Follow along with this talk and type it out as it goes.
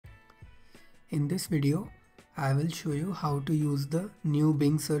In this video, I will show you how to use the new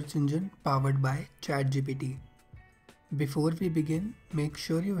Bing search engine powered by ChatGPT. Before we begin, make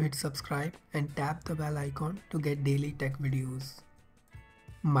sure you hit subscribe and tap the bell icon to get daily tech videos.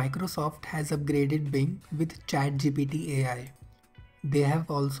 Microsoft has upgraded Bing with ChatGPT AI. They have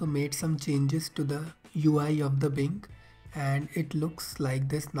also made some changes to the UI of the Bing and it looks like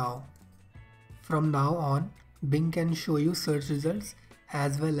this now. From now on, Bing can show you search results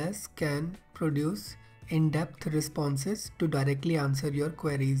as well as can produce in-depth responses to directly answer your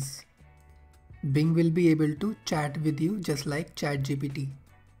queries. Bing will be able to chat with you just like ChatGPT.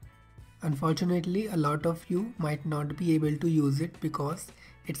 Unfortunately, a lot of you might not be able to use it because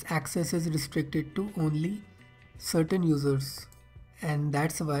its access is restricted to only certain users. And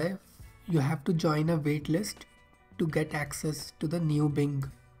that's why you have to join a waitlist to get access to the new Bing.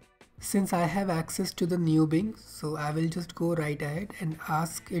 Since I have access to the new Bing, so I will just go right ahead and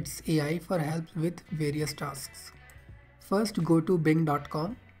ask its AI for help with various tasks. First, go to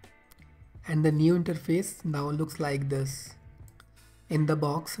bing.com and the new interface now looks like this. In the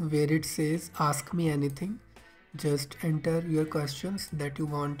box where it says ask me anything, just enter your questions that you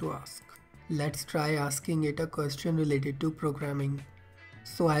want to ask. Let's try asking it a question related to programming.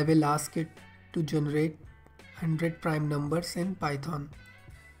 So I will ask it to generate 100 prime numbers in Python.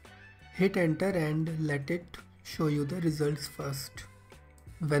 Hit enter and let it show you the results first.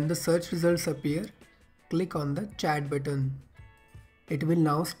 When the search results appear, click on the chat button. It will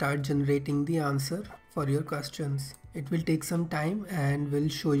now start generating the answer for your questions. It will take some time and will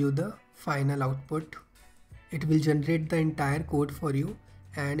show you the final output. It will generate the entire code for you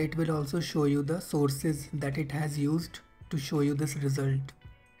and it will also show you the sources that it has used to show you this result.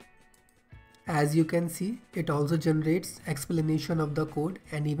 As you can see, it also generates explanation of the code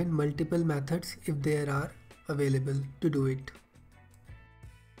and even multiple methods if there are available to do it.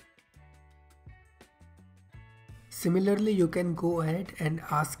 Similarly, you can go ahead and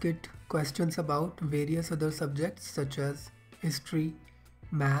ask it questions about various other subjects such as history,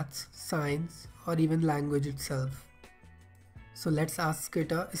 maths, science, or even language itself. So let's ask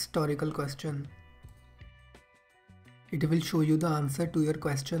it a historical question. It will show you the answer to your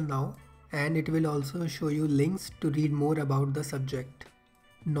question now. And it will also show you links to read more about the subject.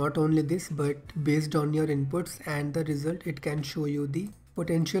 Not only this, but based on your inputs and the result, it can show you the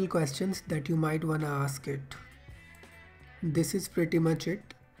potential questions that you might want to ask it. This is pretty much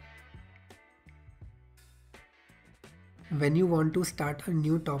it. When you want to start a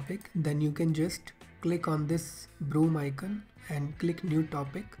new topic, then you can just click on this broom icon and click new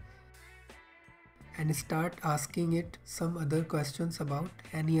topic and start asking it some other questions about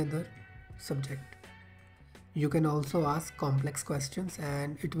any other subject. You can also ask complex questions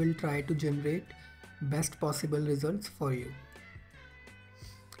and it will try to generate best possible results for you.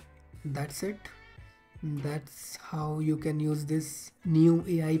 That's it. That's how you can use this new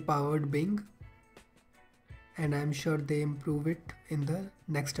AI powered Bing, and I'm sure they improve it in the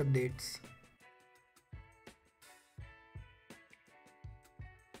next updates.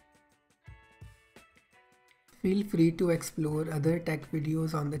 Feel free to explore other tech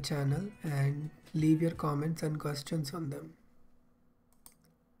videos on the channel and leave your comments and questions on them.